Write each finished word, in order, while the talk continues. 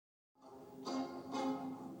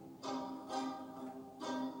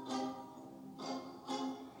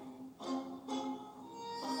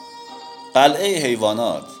قلعه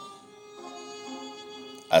حیوانات،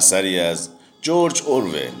 اثری از جورج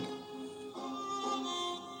اورول،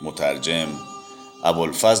 مترجم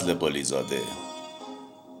ابوالفضل قلیزاده.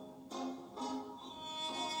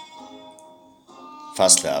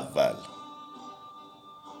 فصل اول.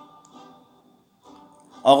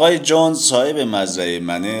 آقای جونز صاحب مزرعه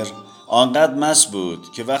منر آنقدر مست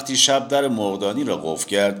بود که وقتی شب در مرغدانی را قفل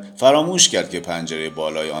کرد فراموش کرد که پنجره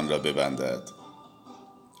بالای آن را ببندد.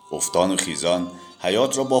 افتان و خیزان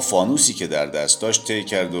حیاط را با فانوسی که در دست داشت طی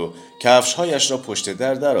کرد و کفش‌هایش را پشت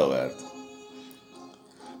در آورد.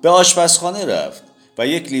 به آشپزخانه رفت و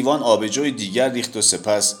یک لیوان آبجوی دیگر ریخت و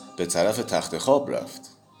سپس به طرف تخت خواب رفت.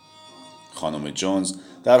 خانم جونز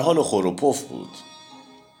در حال خور و پف بود.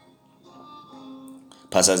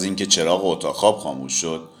 پس از اینکه چراغ اتاق خواب خاموش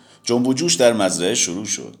شد، جنب و جوش در مزرعه شروع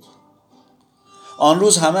شد. آن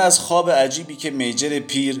روز همه از خواب عجیبی که میجر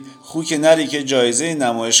پیر، خوک نری که جایزه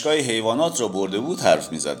نمایشگاه حیوانات را برده بود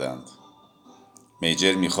حرف می زدند.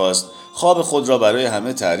 میجر می خواست خواب خود را برای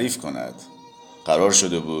همه تعریف کند. قرار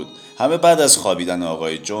شده بود همه بعد از خوابیدن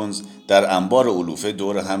آقای جونز در انبار علوفه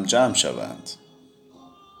دور هم جمع شوند.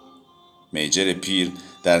 میجر پیر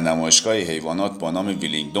در نمایشگاه حیوانات با نام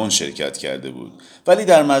ویلینگدون شرکت کرده بود، ولی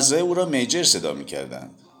در مزرعه او را میجر صدا می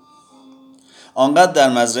کردند. آنقدر در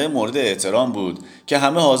مزرعه مورد احترام بود که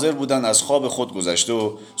همه حاضر بودند از خواب خود گذشته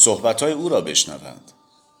و صحبتهای او را بشنوند.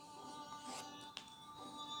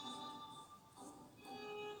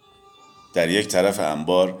 در یک طرف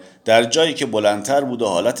انبار، در جایی که بلندتر بود و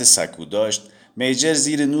حالت سکو داشت، میجر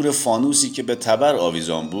زیر نور فانوسی که به تبر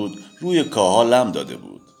آویزان بود روی کاها لم داده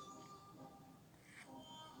بود.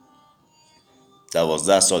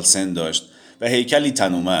 12 سال سن داشت و هیکلی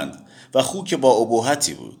تنومند و خوک با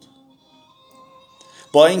ابهتی بود.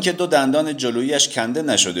 با اینکه 2 دندان جلویش کنده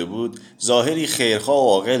نشده بود، ظاهری خیرخواه و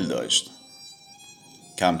عاقل داشت.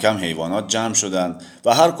 کم کم حیوانات جمع شدند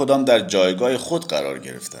و هر کدام در جایگاه خود قرار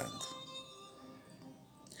گرفتند.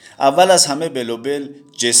 اول از همه بلوبل،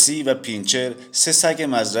 جسی و پینچر 3 سگ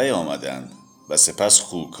مزرعه آمدند و سپس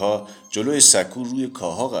خوک‌ها جلوی سکو روی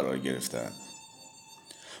کاها قرار گرفتند.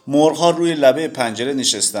 مرغ‌ها روی لبه پنجره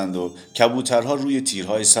نشستند و کبوترها روی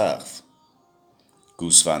تیرهای سقف.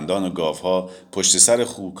 گوسفندان و گاوها پشت سر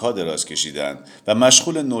خوک‌ها دراز کشیدند و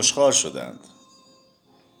مشغول نشخوار شدند.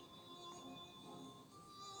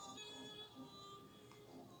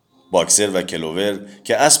 باکسر و کلوور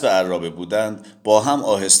که اسب عرابه بودند با هم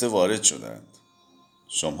آهسته وارد شدند.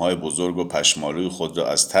 شمهای بزرگ و پشمالوی خود را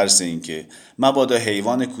از ترس اینکه مبادا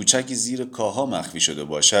حیوان کوچکی زیر کاها مخفی شده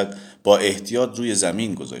باشد با احتیاط روی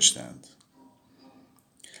زمین گذاشتند.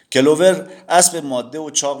 کلوور اسب ماده و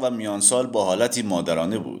چاق و میانسال با حالتی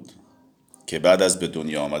مادرانه بود که بعد از به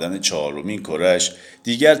دنیا آمدن 4مین کره‌اش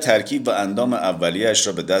دیگر ترکیب و اندام اولیه‌اش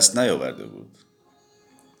را به دست نیاورده بود.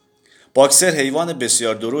 باکسر حیوان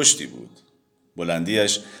بسیار درشتی بود.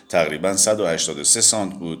 بلندیش تقریباً 183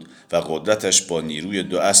 سانت بود و قدرتش با نیروی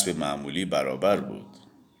 2 اسب معمولی برابر بود.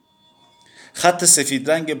 خط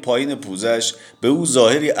سفید رنگ پایین پوزش به او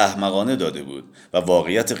ظاهری احمقانه داده بود و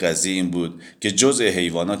واقعیت قضیه این بود که جزء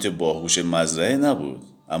حیوانات باهوش مزرعه نبود،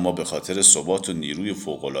 اما به خاطر ثبات و نیروی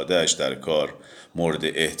فوق‌العاده‌اش در کار مورد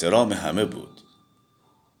احترام همه بود.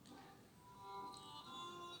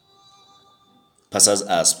 پس از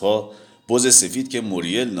اسب‌ها، بز سفید که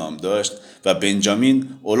موریل نام داشت و بنجامین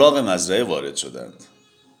الاغ مزرعه وارد شدند.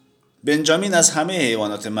 بنجامین از همه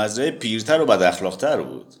حیوانات مزرعه پیرتر و بداخلاق‌تر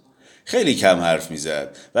بود. خیلی کم حرف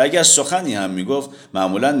میزد و اگر سخنی هم میگفت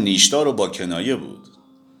معمولاً نیشدار و با کنایه بود.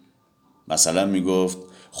 مثلا میگفت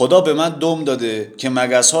خدا به من دم داده که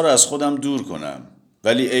مگس‌ها را از خودم دور کنم،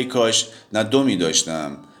 ولی ای کاش نه دمی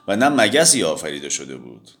داشتم و نه مگسی آفریده شده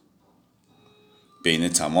بود. بین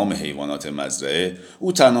تمام حیوانات مزرعه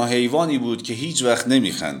او تنها حیوانی بود که هیچ وقت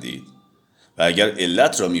نمیخندید و اگر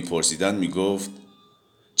علت را میپرسیدند میگفت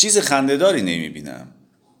چیز خنده‌داری نمیبینم.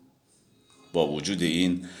 با وجود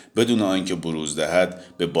این بدون آنکه بروز دهد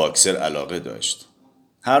به باکسر علاقه داشت.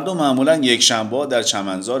 هر دو معمولاً یک شنبه‌ها در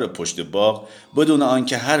چمنزار پشت باغ بدون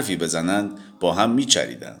آنکه حرفی بزنند با هم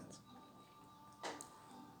میچریدند.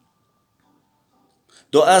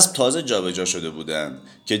 2 اسب تازه جابجا شده بودند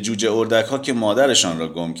که جوجه اردک‌ها که مادرشان را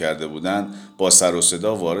گم کرده بودند با سر و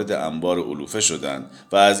صدا وارد انبار علوفه شدند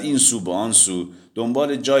و از این سو به آن سو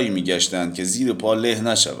دنبال جایی میگشتند که زیر پا له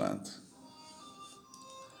نشوند.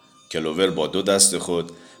 کلوور با 2 دست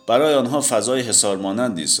خود برای آنها فضای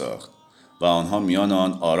حصارمانندی ساخت و آنها میان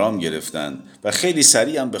آن آرام گرفتند و خیلی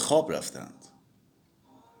سریع هم به خواب رفتند.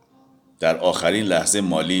 در آخرین لحظه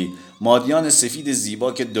مالی، مادیان سفید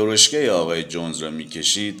زیبا که درشکه آقای جونز را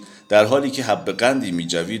میکشید، در حالی که حب قندی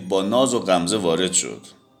میجوید با ناز و غمزه وارد شد.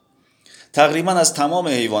 تقریبا از تمام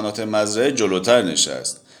حیوانات مزرعه جلوتر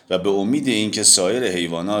نشست و به امید اینکه سایر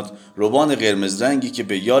حیوانات روبان قرمز رنگی که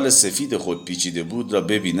به یال سفید خود پیچیده بود را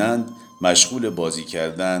ببینند مشغول بازی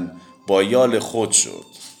کردن با یال خود شد.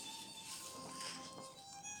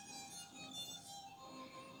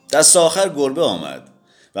 دست آخر گربه آمد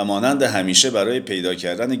و مانند همیشه برای پیدا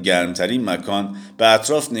کردن گرمترین مکان به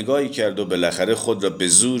اطراف نگاهی کرد و بالاخره خود را به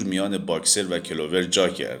زور میان باکسر و کلوور جا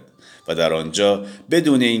کرد و در آنجا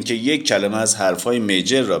بدون اینکه یک کلمه از حرفهای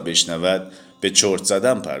میجر را بشنود به چرت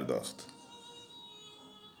زدن پرداخت.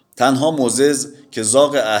 تنها موزز که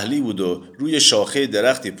زاغ اهلی بود و روی شاخه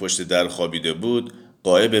درختی پشت در خوابیده بود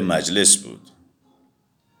غایب مجلس بود.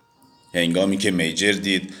 هنگامی که میجر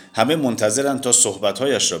دید همه منتظرند تا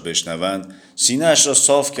صحبتهایش را بشنوند، سینه‌اش را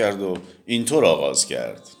صاف کرد و اینطور آغاز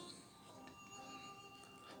کرد: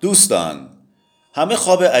 دوستان، همه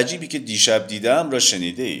خواب عجیبی که دیشب دیدم را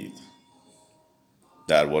شنیده اید.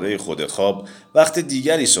 درباره خود خواب وقت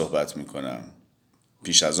دیگری صحبت می کنم.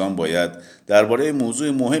 پیش از آن باید درباره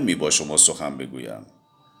موضوع مهمی با شما سخن بگویم.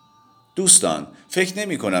 دوستان، فکر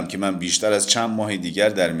نمی کنم که من بیشتر از چند ماه دیگر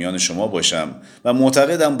در میان شما باشم و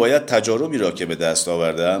معتقدم باید تجاربی را که به دست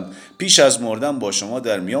آوردم پیش از مردن با شما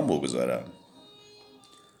در میان بگذارم.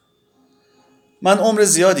 من عمر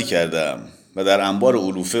زیادی کردم و در انبار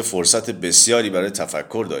علوفه فرصت بسیاری برای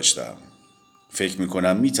تفکر داشتم. فکر می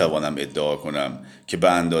کنم می توانم ادعا کنم که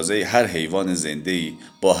به اندازه هر حیوان زنده‌ای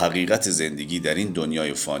با حقیقت زندگی در این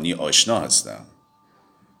دنیای فانی آشنا هستم.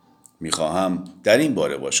 می خواهم در این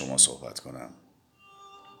باره با شما صحبت کنم.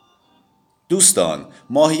 دوستان،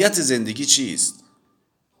 ماهیت زندگی چیست؟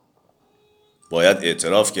 باید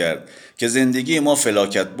اعتراف کرد که زندگی ما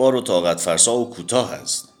فلاکتبار و طاقت فرسا و کوتاه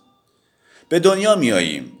است. به دنیا می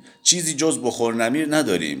آییم، چیزی جز بخور نمیر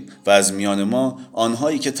نداریم و از میان ما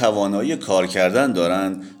آنهایی که توانایی کار کردن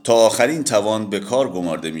دارند تا آخرین توان به کار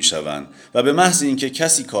گمارده می شوند و به محض اینکه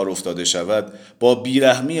کسی کار افتاده شود با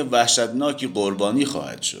بیرحمی وحشتناکی قربانی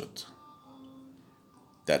خواهد شد.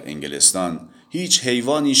 در انگلستان هیچ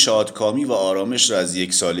حیوانی شادکامی و آرامش را از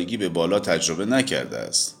 1 سالگی به بالا تجربه نکرده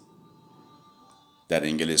است. در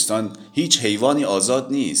انگلستان هیچ حیوانی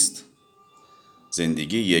آزاد نیست.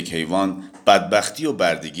 زندگی یک حیوان بدبختی و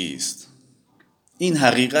بردگی است. این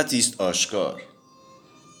حقیقتی است آشکار.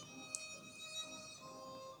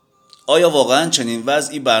 آیا واقعاً چنین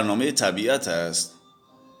وضعی برنامه طبیعت است؟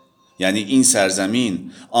 یعنی این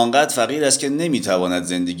سرزمین آنقدر فقیر است که نمیتواند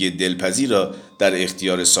زندگی دلپذیر را در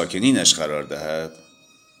اختیار ساکنینش قرار دهد؟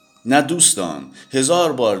 نه دوستان،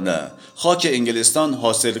 1000 بار نه. خاک انگلستان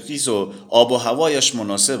حاصلخیز و آب و هوایش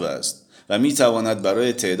مناسب است و میتواند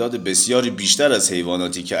برای تعداد بسیاری بیشتر از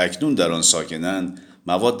حیواناتی که اکنون در آن ساکنند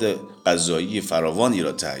مواد غذایی فراوانی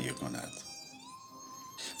را تهیه کند.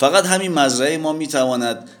 فقط همین مزرعه ما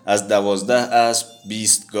میتواند از 12 اسب،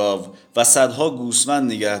 20 گاو و صدها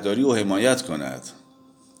گوسفند نگهداری و حمایت کند،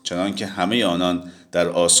 چنانکه همه آنان در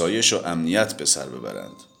آسایش و امنیت به سر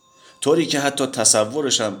ببرند، طوری که حتی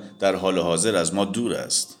تصورش هم در حال حاضر از ما دور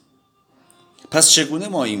است. پس چگونه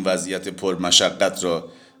ما این وضعیت پرمشقت را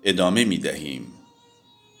ادامه میدهیم؟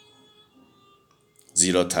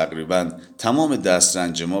 زیرا تقریباً تمام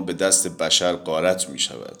دسترنج ما به دست بشر غارت می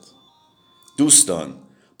شود. دوستان،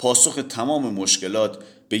 پاسخ تمام مشکلات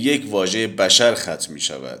به یک واژه بشر ختم می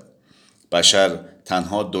شود. بشر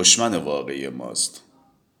تنها دشمن واقعی ماست.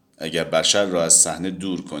 اگر بشر را از صحنه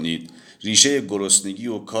دور کنید، ریشه گرسنگی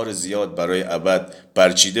و کار زیاد برای ابد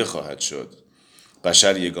برچیده خواهد شد.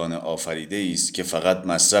 بشر یگانه آفریده است که فقط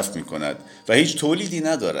مصرف می کند و هیچ تولیدی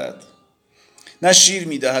ندارد. نه شیر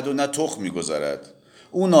می دهد و نه تخم می گذارد.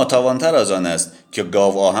 او ناتوانتر از آن است که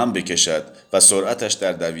گاو آهن بکشد و سرعتش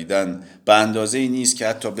در دویدن به اندازه‌ای نیست که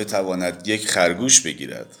حتی بتواند یک خرگوش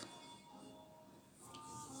بگیرد.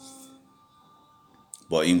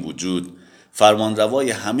 با این وجود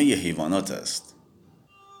فرمانروای همه حیوانات است.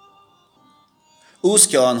 اوست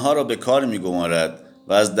که آنها را به کار می‌گمارد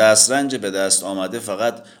و از دسترنج به دست آمده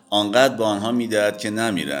فقط آنقدر به آنها می‌دهد که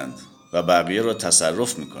نمیرند و بقیه را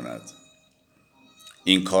تصرف می‌کند.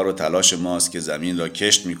 این کار و تلاش ماست که زمین را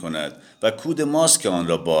کشت می‌کند و کود ماست که آن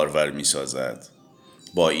را بارور می‌سازد.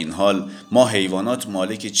 با این حال ما حیوانات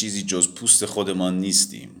مالک چیزی جز پوست خودمان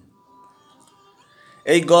نیستیم.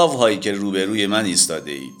 ای گاوهایی که روبروی من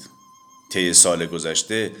ایستاده اید، طی سال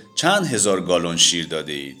گذشته چند هزار گالن شیر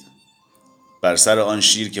داده اید. بر سر آن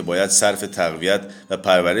شیر که باید صرف تقویت و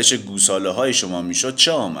پرورش گوساله های شما میشد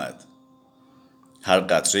چه آمد؟ هر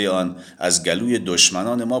قطره آن از گلوی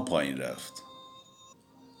دشمنان ما پایین رفت.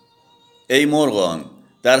 ای مرغان،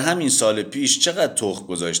 در همین سال پیش چقدر تخم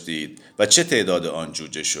گذاشتید و چه تعداد آن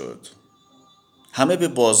جوجه شد؟ همه به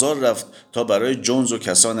بازار رفت تا برای جونز و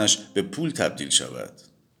کسانش به پول تبدیل شود.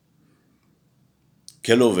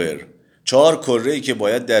 کلوور، 4 کره‌ای که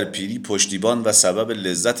باید در پیری پشتیبان و سبب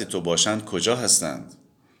لذت تو باشند کجا هستند؟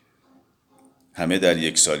 همه در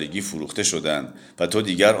 1 سالگی فروخته شدند و تو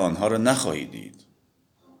دیگر آنها را نخواهی دید.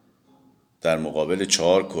 در مقابل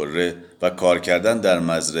 4 کره و کار کردن در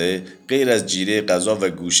مزرعه غیر از جیره غذا و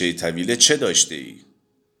گوشه طویله چه داشته ای؟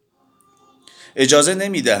 اجازه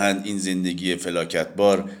نمی دهند این زندگی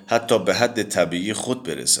فلاکتبار حتی به حد طبیعی خود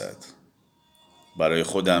برسد. برای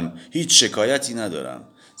خودم هیچ شکایتی ندارم،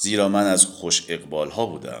 زیرا من از خوش اقبال ها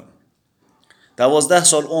بودم. 12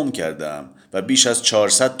 سال عمر کردم و بیش از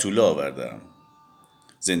 400 توله آوردم.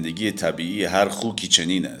 زندگی طبیعی هر خوکی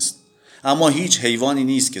چنین است، اما هیچ حیوانی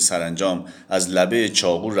نیست که سرانجام از لبه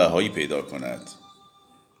چاقو رهایی پیدا کند.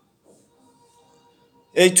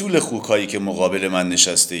 ای طول خوکایی که مقابل من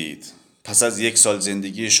نشسته اید، پس از 1 سال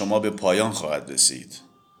زندگی شما به پایان خواهد رسید.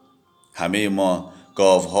 همه ما،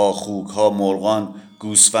 گاوها، خوکها، مرغان،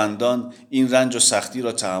 گوسفندان، این رنج و سختی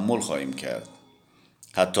را تحمل خواهیم کرد.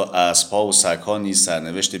 حتی اسبها و سگها نیز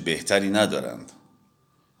سرنوشت بهتری ندارند.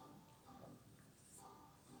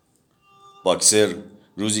 باکسر،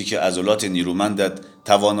 روزی که عضلات نیرومندت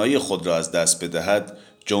توانایی خود را از دست بدهد،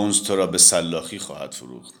 جونز تو را به سلاخی خواهد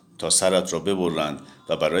فروخت تا سرت را ببرند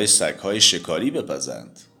و برای سگهای شکاری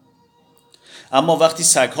بپزند. اما وقتی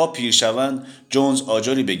سگها پیر شوند، جونز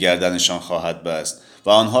آجری به گردنشان خواهد بست و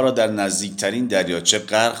آنها را در نزدیکترین دریاچه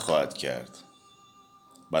غرق خواهد کرد.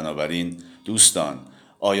 بنابراین دوستان،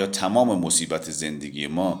 آیا تمام مصیبت زندگی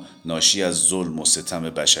ما ناشی از ظلم و ستم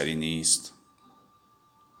بشری نیست؟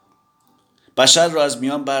 بشر را از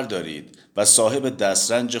میان بردارید و صاحب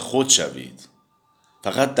دسترنج خود شوید.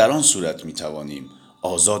 فقط در آن صورت می توانیم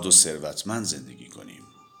آزاد و ثروتمند زندگی کنیم.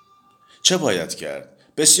 چه باید کرد؟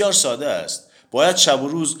 بسیار ساده است. باید شب و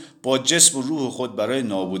روز با جسم و روح خود برای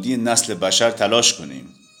نابودی نسل بشر تلاش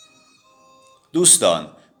کنیم. دوستان،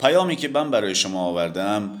 پیامی که من برای شما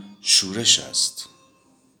آوردم شورش است.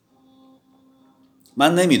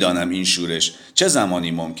 من نمیدانم این شورش چه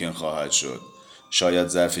زمانی ممکن خواهد شد. شاید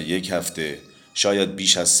ظرف 1 هفته، شاید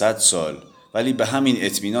بیش از 100 سال، ولی به همین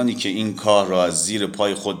اطمینانی که این کار را از زیر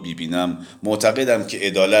پای خود ببینم، معتقدم که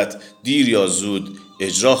عدالت دیر یا زود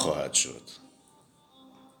اجرا خواهد شد.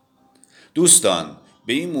 دوستان،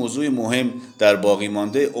 به این موضوع مهم در باقی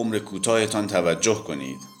مانده عمر کوتاهتان توجه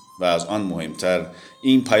کنید و از آن مهمتر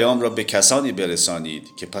این پیام را به کسانی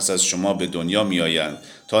برسانید که پس از شما به دنیا می آیند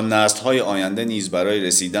تا نسل‌های آینده نیز برای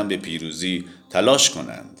رسیدن به پیروزی تلاش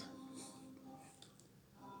کنند.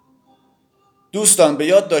 دوستان، به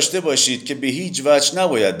یاد داشته باشید که به هیچ وجه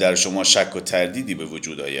نباید در شما شک و تردیدی به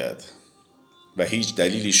وجود آید و هیچ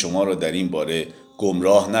دلیلی شما را در این باره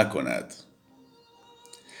گمراه نکند.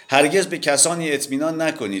 هرگز به کسانی اطمینان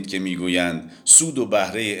نکنید که میگویند سود و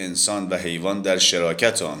بهره انسان و حیوان در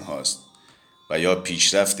شراکت آنهاست و یا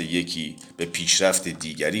پیشرفت یکی به پیشرفت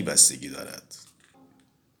دیگری بستگی دارد.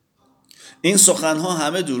 این سخنها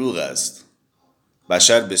همه دروغ است.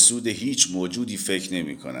 بشر به سود هیچ موجودی فکر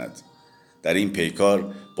نمی کند. در این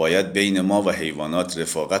پیکار باید بین ما و حیوانات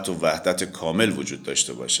رفاقت و وحدت کامل وجود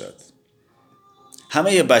داشته باشد.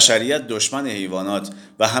 همه بشریت دشمن حیوانات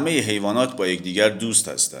و همه حیوانات با یکدیگر دوست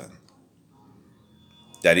هستند.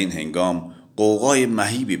 در این هنگام غوغای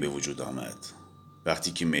مهیبی به وجود آمد.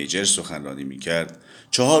 وقتی که میجر سخنرانی می‌کرد،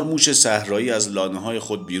 4 موش صحرایی از لانه‌های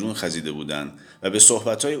خود بیرون خزیده بودند و به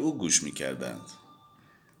صحبت‌های او گوش می‌کردند.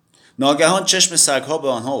 ناگهان چشم سگ‌ها به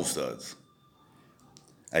آنها افتاد.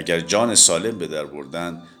 اگر جان سالم به در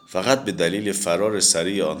بردند، فقط به دلیل فرار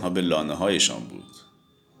سریع آنها به لانه‌هایشان بود.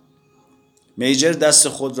 میجر دست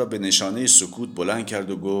خود را به نشانه سکوت بلند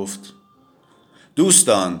کرد و گفت: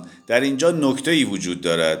 دوستان، در اینجا نکته‌ای وجود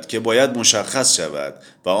دارد که باید مشخص شود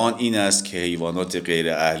و آن این است که حیوانات غیر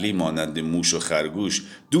اهلی مانند موش و خرگوش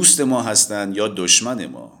دوست ما هستند یا دشمن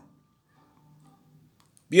ما.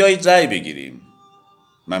 بیایید رأی بگیریم.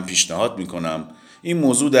 من پیشنهاد می‌کنم این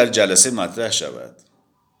موضوع در جلسه مطرح شود.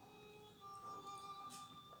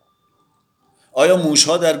 آیا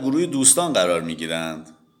موش‌ها در گروه دوستان قرار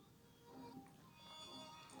می‌گیرند؟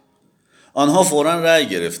 آنها فوراً رأی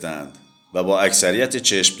گرفتند و با اکثریت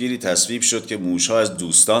چشمگیری تصویب شد که موش‌ها از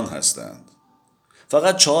دوستان هستند.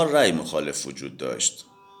 فقط 4 رأی مخالف وجود داشت.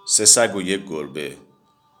 3 سگ و 1 گربه.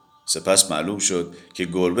 سپس معلوم شد که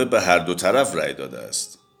گربه به هر دو طرف رأی داده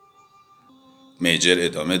است. میجر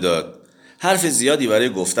ادامه داد: حرف زیادی برای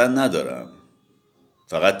گفتن ندارم.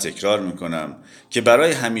 فقط تکرار میکنم که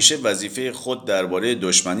برای همیشه وظیفه خود درباره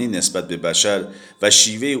دشمنی نسبت به بشر و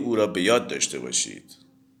شیوه او را به یاد داشته باشید.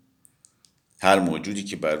 هر موجودی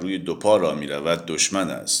که بر روی 2 پا راه می رود دشمن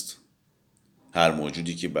است. هر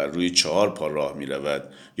موجودی که بر روی 4 پا راه می رود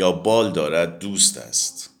یا بال دارد دوست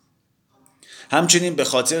است. همچنین به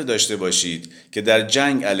خاطر داشته باشید که در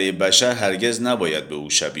جنگ علیه بشر هرگز نباید به او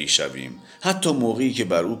شبیه شویم، حتی موقعی که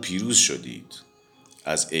بر او پیروز شدید.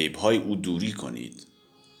 از عیبهای او دوری کنید.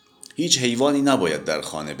 هیچ حیوانی نباید در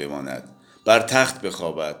خانه بماند، بر تخت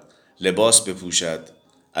بخوابد، لباس بپوشد،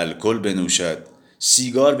 الکل بنوشد،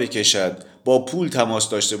 سیگار بکشد، با پول تماس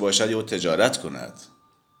داشته باشد یا تجارت کند.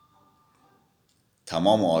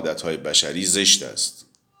 تمام عادتهای بشری زشت است.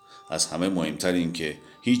 از همه مهمتر این که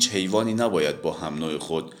هیچ حیوانی نباید با هم نوع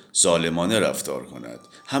خود ظالمانه رفتار کند.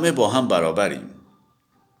 همه با هم برابریم.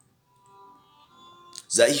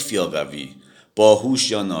 ضعیف یا قوی،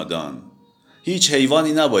 باهوش یا نادان، هیچ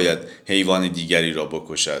حیوانی نباید حیوان دیگری را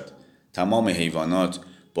بکشد. تمام حیوانات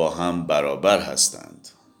با هم برابر هستند.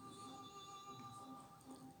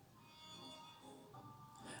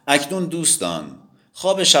 اکنون دوستان،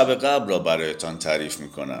 خواب شب قبل را برایتان تعریف می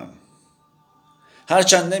کنم.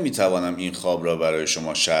 هرچند نمی توانم این خواب را برای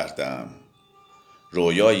شما شرح دهم.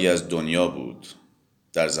 رویایی از دنیا بود،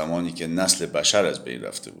 در زمانی که نسل بشر از بین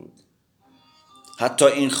رفته بود. حتی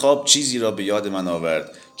این خواب چیزی را به یاد من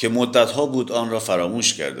آورد که مدتها بود آن را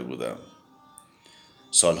فراموش کرده بودم.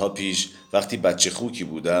 سالها پیش وقتی بچه خوکی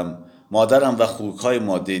بودم، مادرم و خوک‌های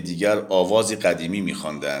ماده دیگر آوازی قدیمی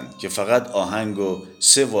می‌خواندند که فقط آهنگ و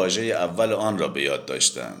 3 واژه اول آن را به یاد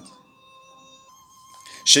داشتند.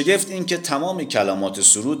 شگفت این که تمام کلمات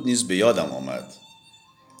سرود نیز به یادم آمد.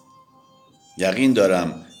 یقین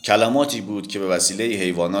دارم کلماتی بود که به وسیله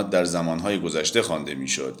حیوانات در زمانهای گذشته خوانده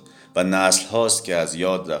میشد و نسل هاست که از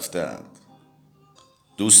یاد رفتند.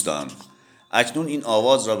 دوستان، اکنون این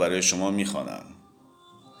آواز را برای شما میخوانم.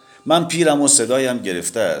 من پیرم و صدایم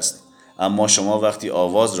گرفته است، اما شما وقتی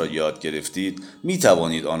آواز را یاد گرفتید می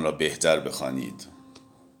توانید آن را بهتر بخوانید.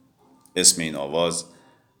 اسم این آواز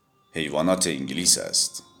حیوانات انگلیس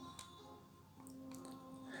است.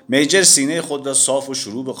 میجر سینه خود را صاف و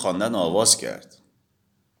شروع به خواندن آواز کرد.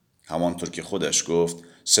 همانطور که خودش گفت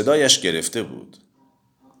صدایش گرفته بود.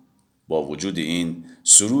 با وجود این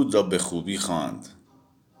سرود را به خوبی خواند.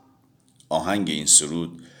 آهنگ این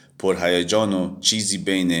سرود پرهیجان و چیزی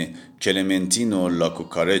بین کلمنتین و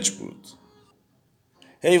لاکوکارج بود.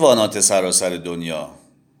 حیوانات سراسر دنیا،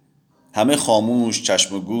 همه خاموش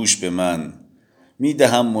چشم و گوش به من،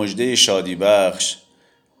 میدهم مژده شادی بخش،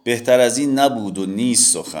 بهتر از این نبود و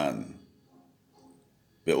نیست سخن.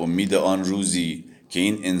 به امید آن روزی که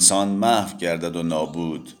این انسان محو گردد و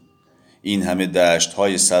نابود، این همه دشت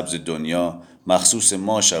های سبز دنیا مخصوص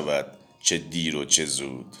ما شود، چه دیر و چه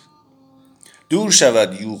زود. دور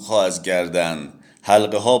شود یوغ ها از گردن،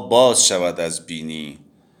 حلقه ها باز شود از بینی،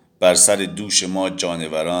 بر سر دوش ما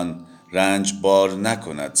جانوران رنج بار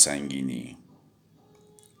نکند سنگینی.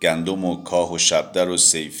 گندم و کاه و شبدر و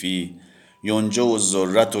سیفی، یونجه و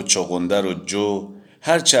ذرت و چغندر و جو،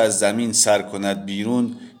 هرچه از زمین سر کند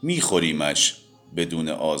بیرون میخوریمش بدون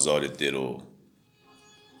آزار درو.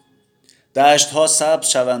 دشت ها سبز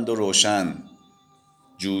شوند و روشن،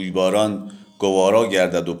 جویباران گوارا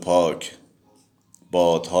گردد و پاک،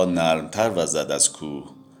 بادها نرمتر وزد از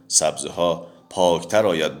کوه، سبزه ها پاکتر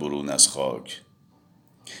آید برون از خاک.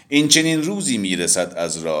 این چنین روزی میرسد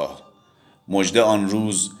از راه، مژده آن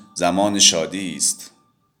روز زمان شادی است.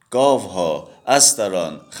 گاوها،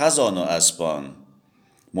 استران، خزان و اسبان،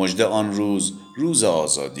 مژده آن روز روز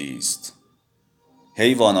آزادی است.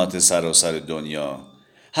 حیوانات سراسر دنیا،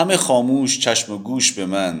 همه خاموش چشم و گوش به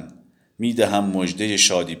من، میدهم مژده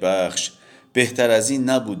شادی بخش، بهتر از این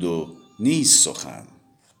نبود و نیست سخن.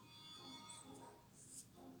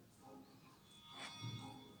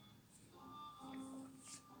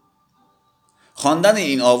 خواندن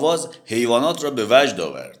این آواز حیوانات را به وجد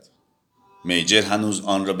آورد. میجر هنوز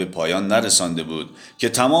آن را به پایان نرسانده بود که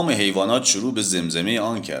تمام حیوانات شروع به زمزمه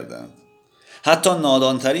آن کردند. حتی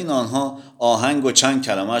نادانترین آنها آهنگ و چند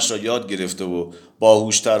کلمش را یاد گرفته و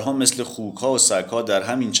باهوشترها مثل خوک‌ها و سگ‌ها در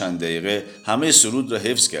همین چند دقیقه همه سرود را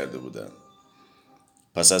حفظ کرده بودند.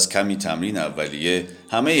 پس از کمی تمرین اولیه،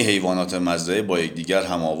 همه حیوانات مزرعه با یکدیگر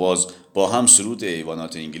هم آواز با هم سرود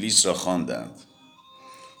حیوانات انگلیس را خواندند.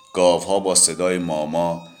 گاوها با صدای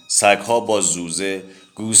ماما، سگها با زوزه،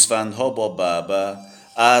 گوسفندها با بعبع،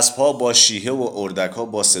 اسبها با شیهه و اردکها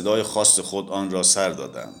با صدای خاص خود آن را سر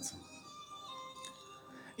دادند.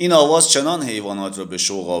 این آواز چنان حیوانات را به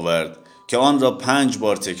شوق آورد که آن را 5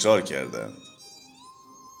 بار تکرار کردند.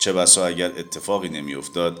 چه بسا اگر اتفاقی نمی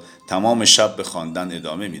افتاد تمام شب به خواندن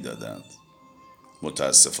ادامه می دادند.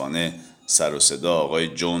 متاسفانه سر و صدا آقای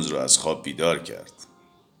جونز را از خواب بیدار کرد.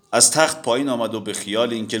 از تخت پایین آمد و به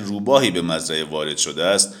خیال اینکه روباهی به مزرعه وارد شده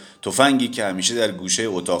است، تفنگی که همیشه در گوشه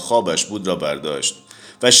اتاق خوابش بود را برداشت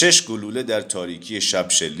و 6 گلوله در تاریکی شب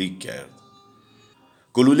شلیک کرد.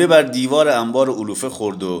 گلوله بر دیوار انبار علوفه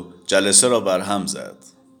خورد و جلسه را برهم زد.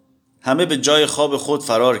 همه به جای خواب خود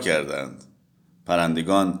فرار کردند.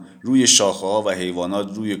 پرندگان روی شاخه‌ها و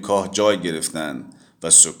حیوانات روی کاه جای گرفتند و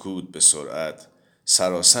سکوت به سرعت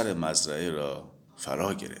سراسر مزرعه را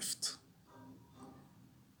فرا گرفت.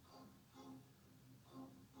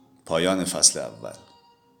 پایان فصل اول.